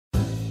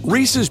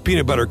Reese's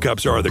peanut butter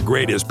cups are the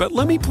greatest, but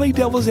let me play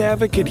devil's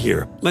advocate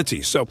here. Let's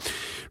see. So,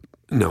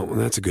 no,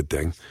 that's a good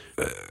thing.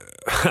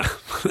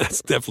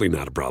 That's definitely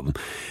not a problem.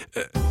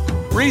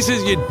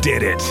 Reese's, you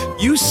did it.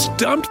 You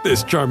stumped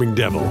this charming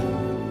devil.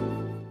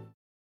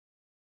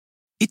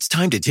 It's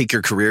time to take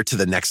your career to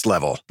the next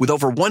level. With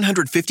over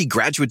 150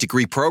 graduate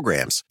degree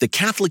programs, the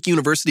Catholic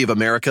University of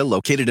America,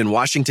 located in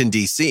Washington,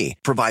 D.C.,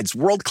 provides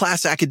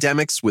world-class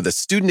academics with a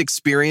student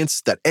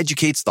experience that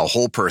educates the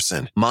whole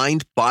person,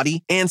 mind,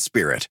 body, and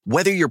spirit.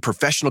 Whether your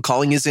professional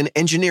calling is in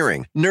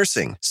engineering,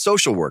 nursing,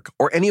 social work,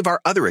 or any of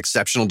our other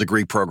exceptional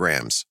degree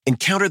programs,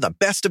 encounter the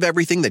best of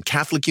everything that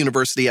Catholic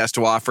University has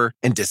to offer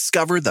and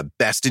discover the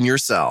best in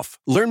yourself.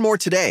 Learn more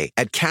today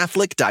at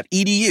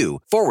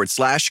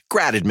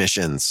catholic.edu/grad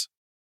admissions.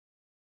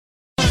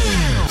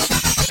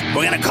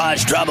 We're going to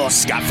cause trouble.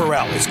 Scott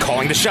Ferrall is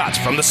calling the shots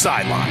from the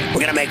sideline. We're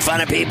going to make fun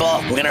of people.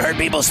 We're going to hurt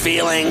people's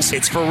feelings.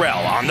 It's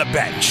Ferrall on the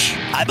bench.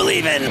 I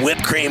believe in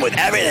whipped cream with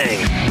everything.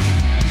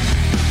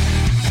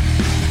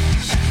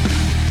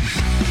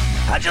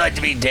 How'd you like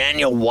to be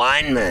Daniel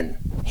Weinman?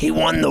 He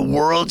won the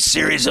World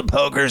Series of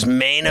Poker's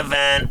main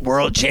event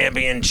world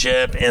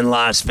championship in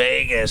Las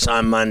Vegas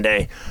on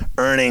Monday,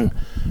 earning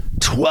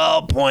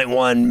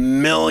 $12.1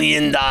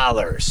 million.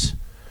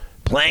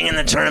 Playing in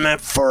the tournament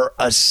for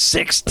a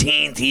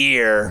 16th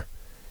year,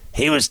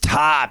 he was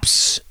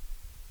tops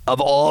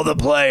of all the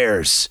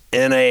players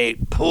in a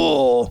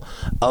pool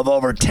of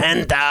over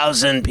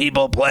 10,000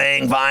 people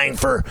playing, vying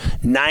for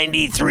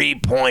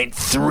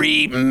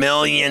 $93.3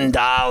 million.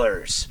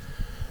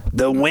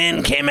 The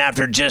win came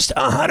after just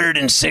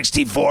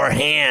 164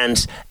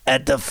 hands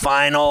at the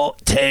final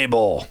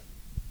table.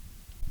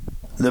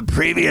 The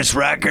previous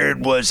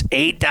record was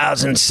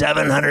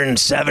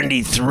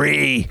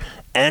 8,773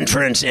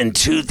 entrance in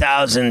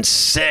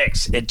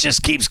 2006. It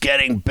just keeps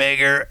getting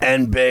bigger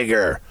and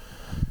bigger.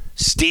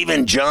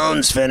 Stephen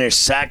Jones finished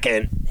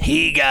second.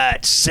 He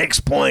got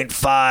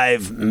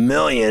 $6.5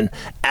 million.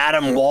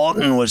 Adam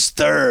Walton was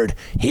third.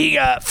 He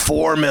got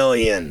 $4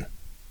 million.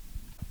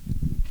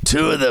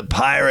 Two of the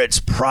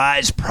Pirates'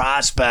 prize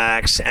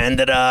prospects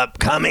ended up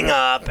coming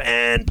up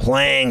and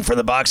playing for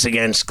the Bucs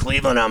against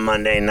Cleveland on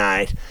Monday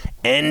night.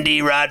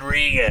 Endy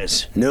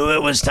Rodriguez knew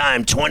it was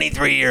time.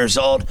 23 years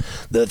old,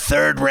 the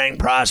third-ranked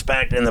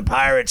prospect in the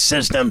Pirates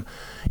system.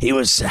 He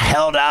was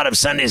held out of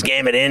Sunday's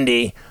game at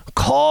Indy,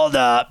 called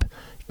up,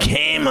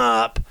 came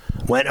up,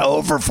 went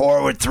 0 for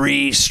 4 with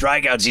 3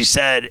 strikeouts. He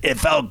said, it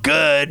felt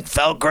good,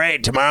 felt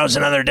great. Tomorrow's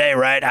another day,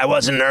 right? I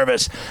wasn't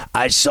nervous.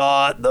 I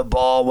saw the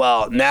ball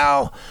well.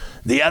 Now,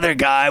 the other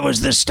guy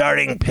was the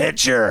starting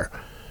pitcher.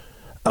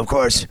 Of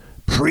course,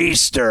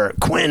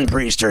 Quinn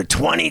Priester,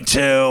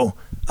 22,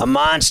 a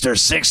monster,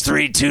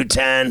 6'3",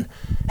 210,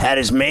 had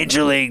his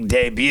major league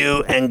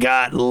debut and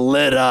got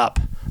lit up.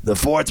 The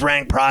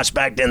fourth-ranked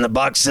prospect in the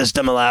Bucs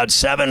system allowed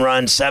 7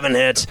 runs, 7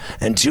 hits,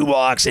 and 2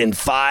 walks in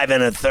 5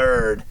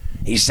 1/3.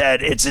 He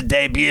said, it's a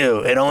debut.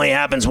 It only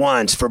happens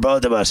once for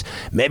both of us.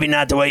 Maybe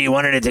not the way you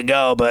wanted it to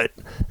go, but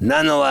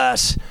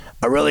nonetheless,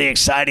 a really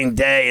exciting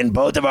day in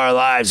both of our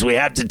lives. We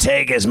have to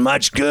take as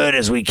much good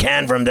as we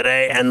can from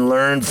today and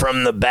learn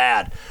from the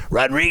bad.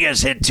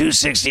 Rodriguez hit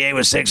 .268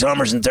 with 6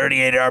 homers and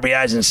 38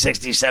 RBIs in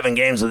 67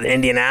 games with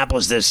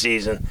Indianapolis this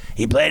season.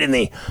 He played in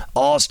the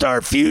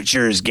All-Star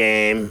Futures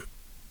game.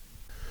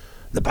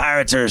 The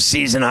Pirates are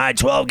season high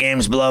 12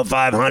 games below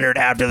 500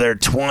 after their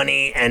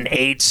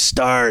 20-8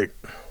 start.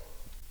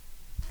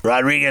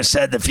 Rodriguez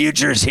said, the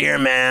future's here,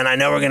 man. I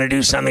know we're going to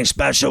do something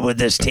special with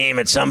this team.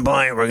 At some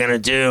point, we're going to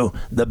do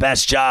the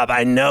best job.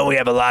 I know we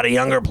have a lot of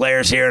younger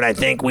players here, and I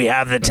think we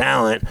have the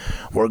talent.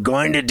 We're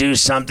going to do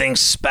something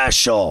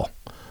special.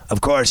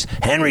 Of course,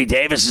 Henry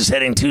Davis is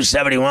hitting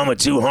 .271 with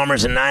 2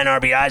 homers and 9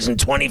 RBIs in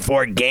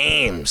 24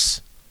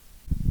 games.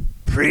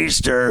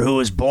 Priester, who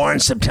was born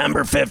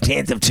September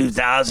 15th of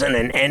 2000,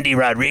 and Endy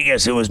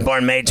Rodriguez, who was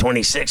born May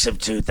 26th of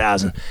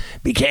 2000,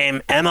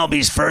 became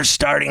MLB's first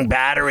starting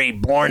battery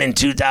born in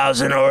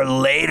 2000 or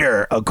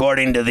later,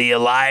 according to the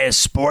Elias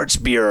Sports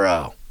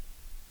Bureau.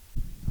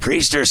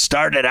 Priester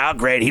started out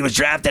great. He was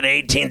drafted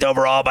 18th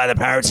overall by the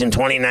Pirates in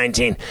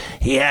 2019.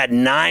 He had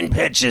 9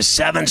 pitches,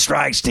 7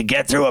 strikes to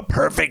get through a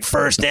perfect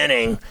first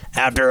inning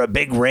after a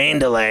big rain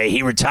delay.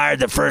 He retired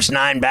the first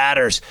 9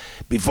 batters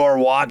before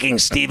walking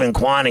Stephen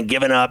Kwan and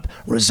giving up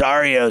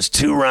Rosario's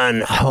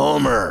 2-run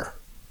homer.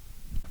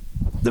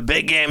 The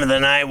big game of the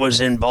night was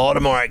in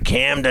Baltimore at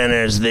Camden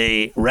as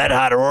the Red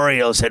Hot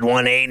Orioles had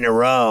won 8 in a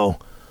row.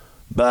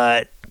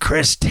 But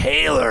Chris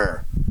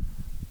Taylor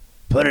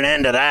put an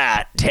end to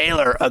that.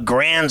 Taylor, a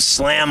grand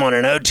slam on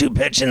an 0-2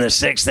 pitch in the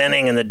 6th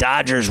inning, and the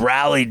Dodgers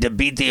rallied to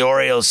beat the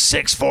Orioles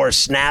 6-4,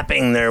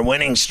 snapping their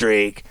winning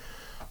streak.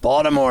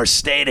 Baltimore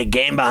stayed a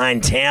game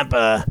behind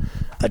Tampa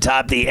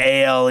atop the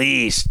AL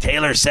East.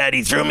 Taylor said,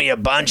 he threw me a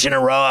bunch in a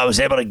row. I was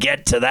able to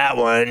get to that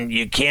one.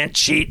 You can't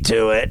cheat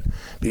to it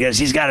because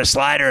he's got a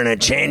slider and a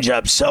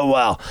changeup so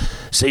well.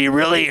 So you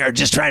really are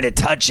just trying to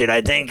touch it.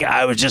 I think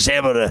I was just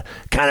able to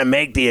kind of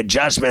make the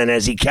adjustment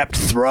as he kept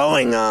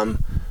throwing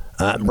them.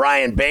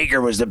 Brian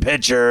Baker was the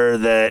pitcher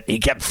that he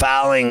kept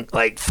fouling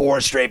like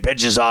 4 straight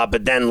pitches off,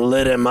 but then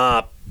lit him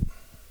up.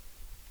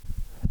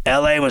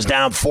 LA was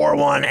down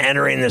 4-1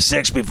 entering the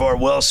 6th before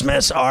Will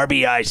Smith's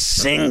RBI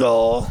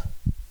single.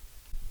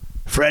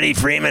 Freddie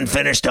Freeman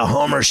finished a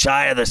homer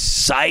shy of the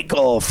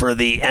cycle for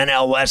the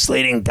NL West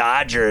leading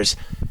Dodgers,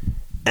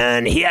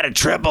 and he had a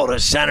triple to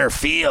center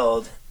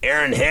field.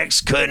 Aaron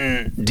Hicks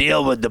couldn't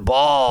deal with the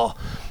ball,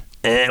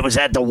 and it was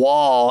at the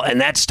wall, and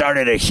that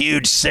started a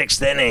huge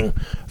 6th inning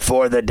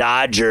for the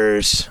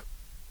Dodgers.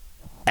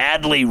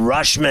 Adley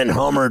Rutschman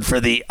homered for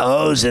the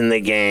O's in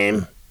the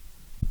game.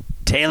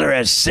 Taylor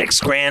has 6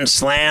 grand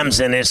slams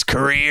in his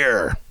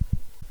career.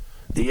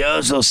 The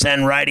O's will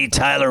send righty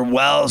Tyler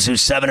Wells,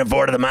 who's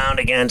 7-4 to the mound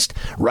against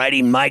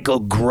righty Michael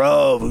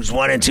Grove, who's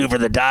 1-2 for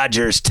the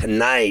Dodgers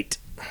tonight.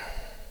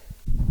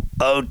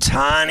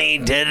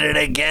 Ohtani did it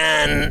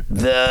again.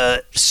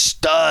 The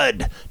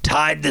stud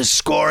tied the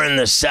score in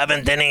the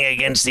 7th inning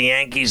against the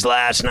Yankees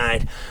last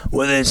night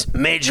with his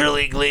major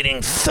league leading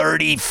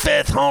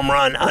 35th home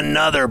run,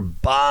 another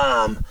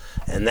bomb.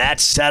 And that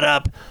set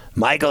up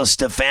Michael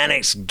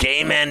Stefanik's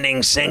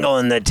game-ending single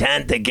in the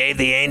 10th that gave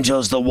the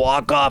Angels the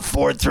walk-off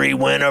 4-3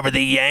 win over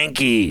the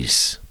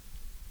Yankees.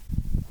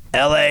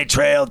 LA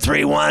trailed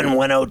 3-1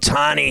 when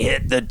Ohtani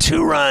hit the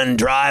 2-run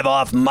drive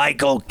off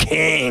Michael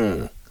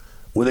King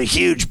with a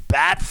huge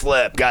bat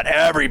flip, got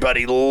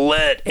everybody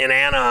lit in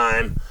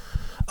Anaheim.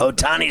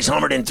 Ohtani's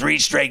homered in 3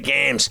 straight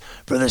games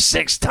for the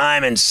 6th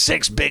time in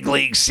 6 big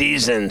league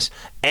seasons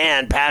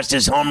and passed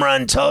his home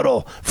run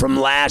total from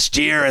last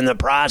year in the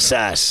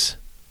process.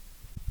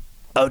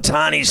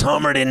 Ohtani's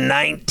homered in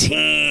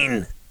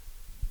 19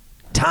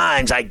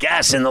 times, I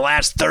guess, in the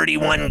last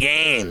 31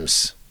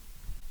 games.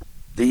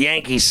 The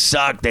Yankees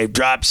suck. They've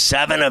dropped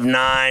 7 of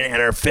 9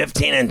 and are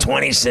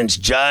 15-20 since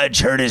Judge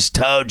hurt his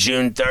toe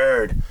June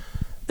 3rd.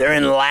 They're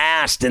in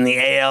last in the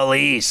AL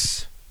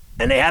East,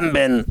 and they haven't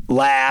been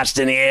last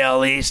in the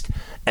AL East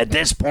at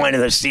this point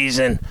of the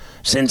season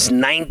since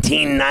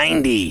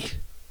 1990.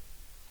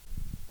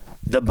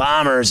 The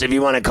Bombers, if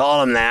you want to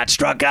call them that,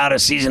 struck out a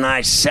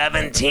season-high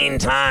 17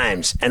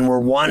 times and were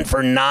 1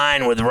 for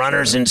 9 with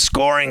runners in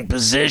scoring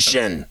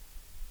position.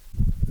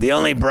 The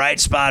only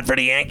bright spot for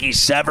the Yankees,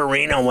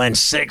 Severino, went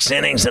 6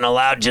 innings and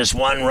allowed just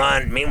 1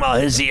 run. Meanwhile,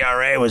 his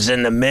ERA was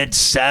in the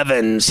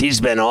mid-7s. He's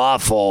been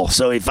awful,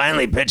 so he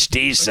finally pitched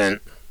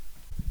decent.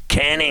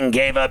 Canning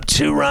gave up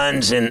 2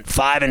 runs in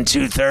 5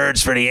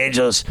 2/3 for the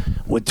Angels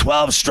with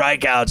 12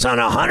 strikeouts on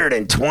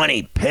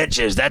 120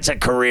 pitches. That's a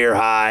career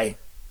high.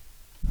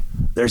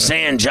 They're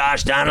saying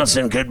Josh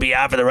Donaldson could be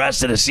out for the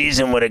rest of the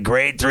season with a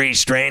grade 3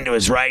 strain to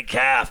his right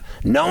calf.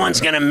 No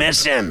one's going to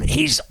miss him.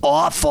 He's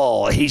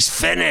awful. He's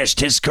finished.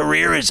 His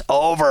career is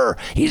over.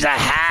 He's a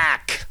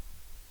hack.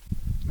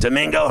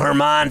 Domingo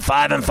Germán,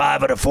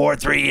 5-5 with a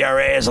 4.3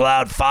 ERA, has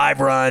allowed 5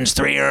 runs,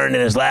 3 earned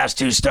in his last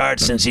 2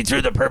 starts since he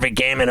threw the perfect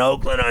game in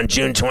Oakland on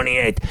June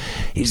 28th.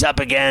 He's up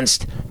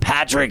against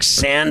Patrick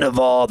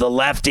Sandoval, the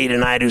lefty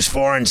tonight, who's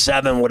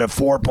 4-7 with a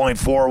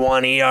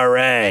 4.41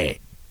 ERA.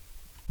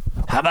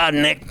 How about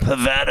Nick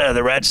Pivetta,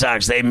 the Red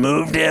Sox? They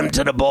moved him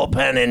to the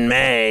bullpen in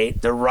May.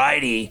 The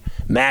righty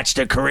matched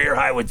a career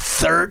high with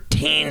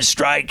 13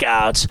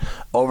 strikeouts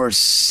over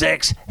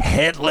 6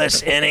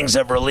 hitless innings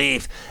of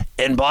relief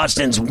in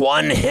Boston's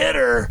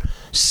one-hitter,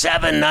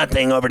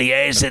 7-0 over the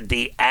A's at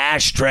the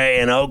Ashtray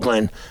in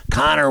Oakland.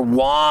 Connor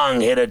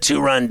Wong hit a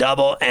 2-run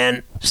double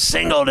and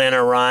singled in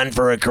a run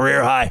for a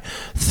career high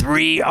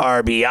 3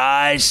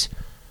 RBIs.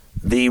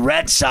 The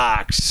Red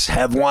Sox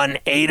have won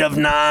 8 of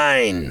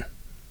 9.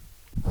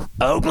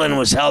 Oakland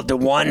was held to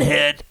 1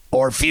 hit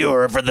or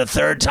fewer for the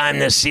 3rd time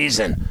this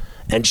season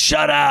and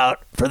shut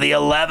out for the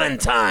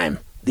 11th time.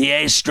 The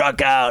A's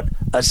struck out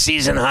a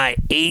season-high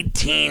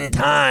 18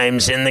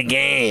 times in the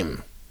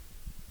game.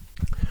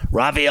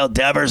 Rafael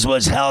Devers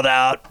was held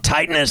out.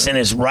 Tightness in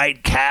his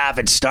right calf.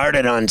 It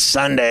started on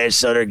Sunday,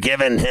 so they're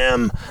giving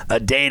him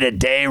a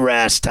day-to-day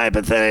rest type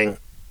of thing.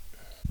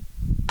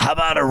 How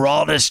about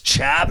Aroldis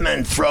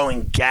Chapman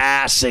throwing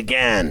gas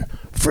again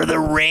for the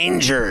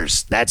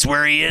Rangers? That's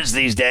where he is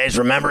these days.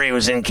 Remember, he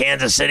was in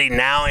Kansas City,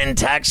 now in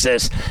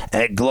Texas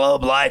at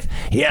Globe Life.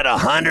 He had a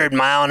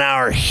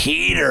 100-mile-an-hour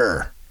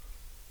heater.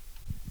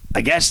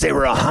 I guess they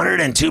were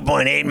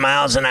 102.8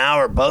 miles an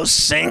hour, both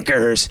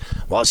sinkers,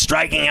 while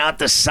striking out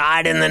the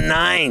side in the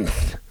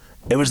 9th.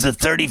 It was the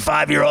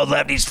 35-year-old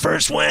lefty's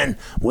first win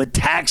with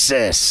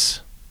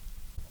Texas.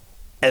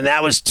 And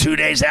that was 2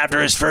 days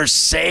after his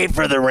first save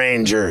for the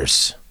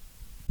Rangers.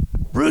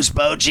 Bruce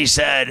Bochy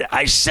said,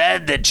 I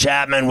said that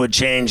Chapman would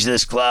change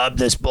this club,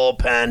 this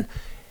bullpen.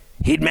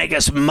 He'd make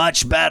us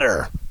much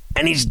better.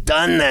 And he's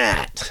done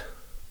that.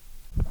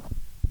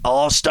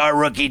 All-star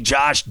rookie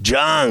Josh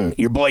Jung,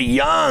 your boy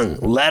Young,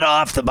 led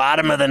off the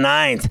bottom of the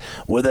 9th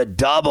with a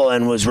double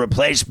and was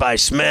replaced by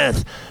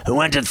Smith, who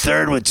went to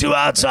 3rd with 2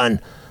 outs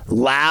on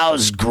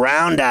Lau's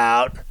ground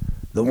out.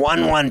 The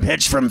 1-1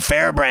 pitch from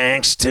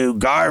Fairbanks to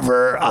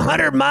Garver, a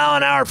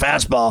 100-mile-an-hour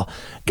fastball,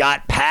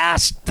 got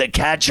past the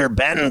catcher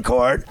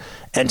Betancourt,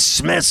 and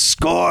Smith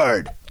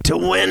scored to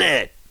win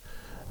it.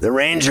 The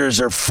Rangers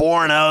are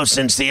 4-0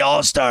 since the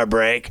All-Star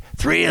break.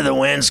 3 of the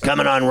wins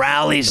coming on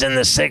rallies in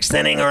the 6th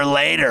inning or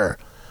later.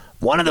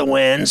 One of the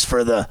wins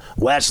for the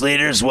West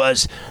leaders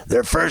was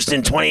their first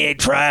in 28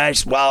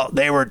 tries while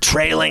they were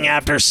trailing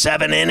after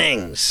 7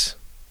 innings.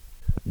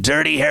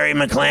 Dirty Harry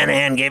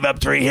McClanahan gave up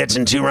 3 hits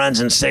and 2 runs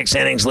in 6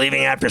 innings,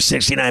 leaving after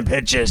 69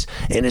 pitches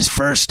in his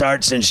first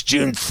start since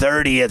June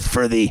 30th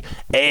for the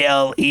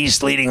AL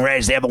East leading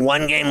Rays. They have a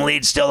 1-game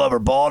lead still over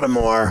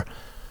Baltimore.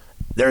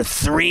 They're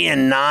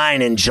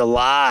 3-9 in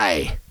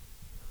July.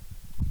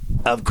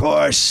 Of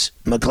course,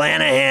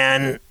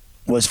 McClanahan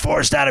was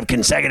forced out of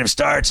consecutive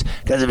starts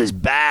because of his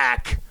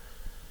back.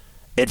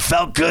 It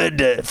felt good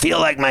to feel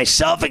like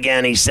myself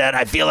again, he said.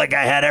 I feel like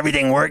I had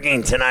everything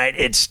working tonight.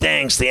 It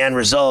stinks, the end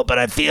result, but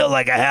I feel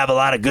like I have a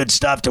lot of good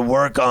stuff to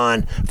work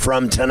on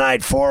from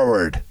tonight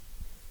forward.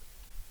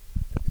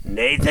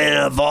 Nathan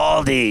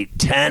Eovaldi,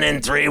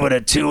 10-3 with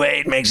a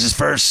 2.8, makes his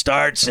first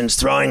start since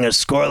throwing a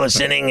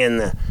scoreless inning in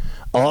the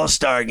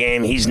All-Star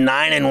game. He's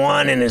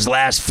 9-1 in his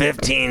last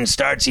 15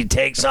 starts. He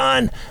takes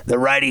on the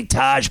righty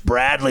Taj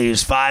Bradley,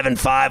 who's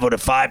 5-5 with a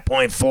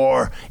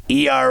 5.4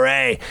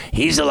 ERA.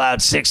 He's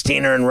allowed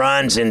 16 earned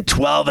runs in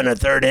 12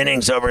 1/3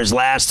 innings over his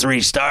last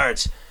 3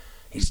 starts.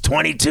 He's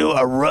 22,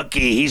 a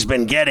rookie. He's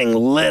been getting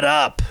lit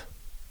up.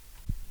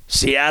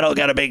 Seattle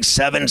got a big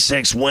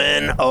 7-6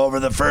 win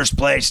over the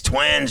first-place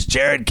Twins.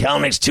 Jared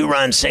Kelenich's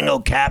 2-run single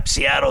capped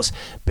Seattle's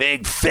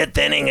big 5th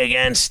inning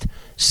against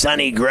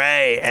Sonny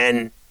Gray,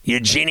 and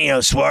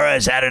Eugenio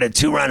Suarez added a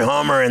 2-run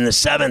homer in the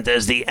 7th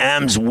as the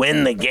M's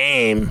win the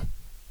game.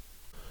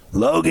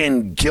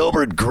 Logan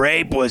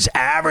Gilbert-Grape was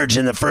average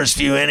in the first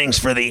few innings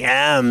for the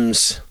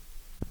M's.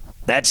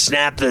 That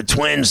snapped the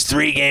Twins'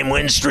 3-game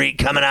win streak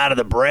coming out of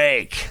the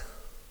break.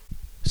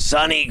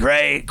 Sonny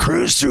Gray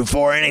cruised through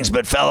 4 innings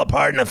but fell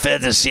apart in the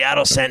 5th as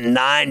Seattle sent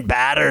 9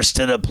 batters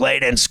to the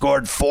plate and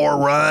scored 4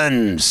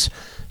 runs.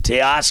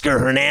 Teoscar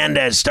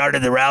Hernandez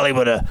started the rally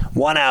with a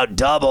 1-out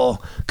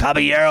double.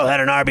 Caballero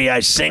had an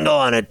RBI single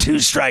on a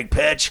 2-strike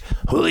pitch.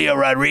 Julio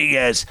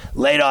Rodriguez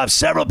laid off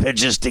several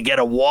pitches to get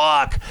a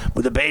walk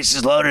with the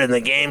bases loaded and the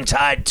game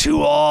tied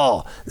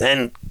 2-2.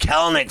 Then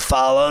Kelenic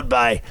followed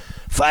by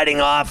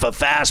fighting off a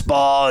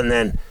fastball and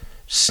then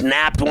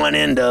snapped one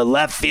into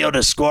left field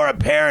to score a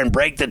pair and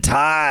break the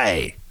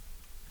tie.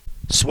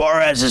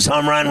 Suarez's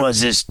home run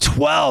was his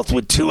 12th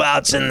with 2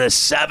 outs in the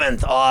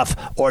 7th off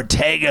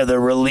Ortega, the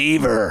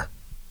reliever.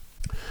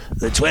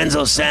 The Twins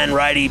will send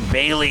righty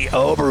Bailey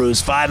Ober,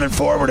 who's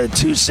 5-4 with a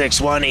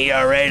 2.61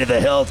 ERA, to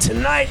the hill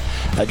tonight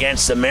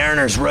against the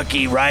Mariners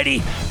rookie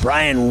righty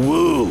Brian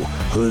Wu,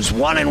 who's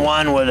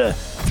 1-1 with a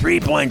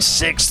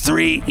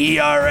 3.63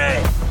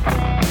 ERA.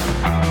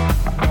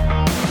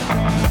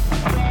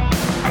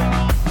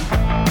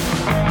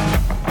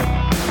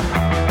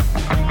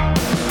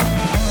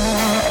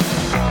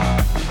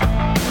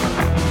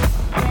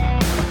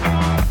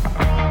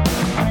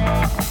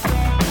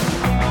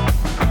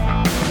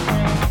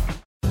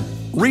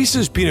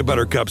 Reese's Peanut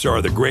Butter Cups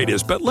are the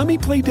greatest, but let me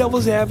play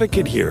devil's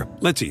advocate here.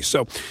 Let's see.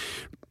 So,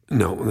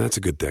 no, that's a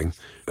good thing.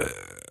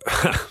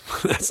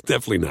 That's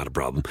definitely not a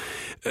problem.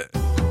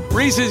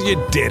 Reese's,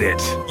 you did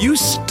it. You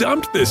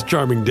stumped this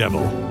charming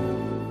devil.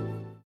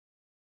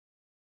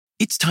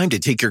 It's time to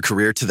take your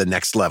career to the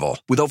next level.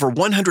 With over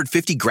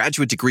 150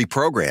 graduate degree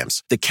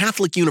programs, the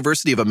Catholic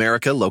University of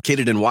America,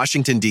 located in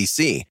Washington,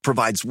 D.C.,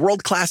 provides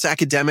world-class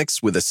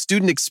academics with a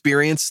student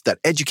experience that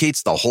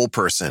educates the whole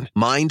person,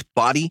 mind,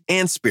 body,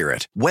 and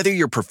spirit. Whether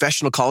your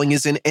professional calling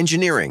is in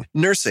engineering,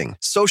 nursing,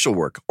 social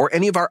work, or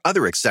any of our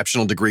other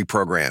exceptional degree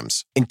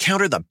programs,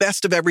 encounter the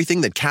best of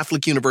everything that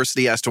Catholic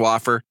University has to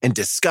offer and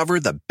discover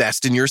the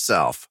best in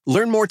yourself.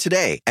 Learn more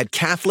today at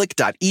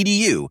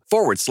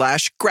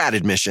catholic.edu/grad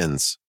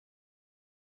admissions.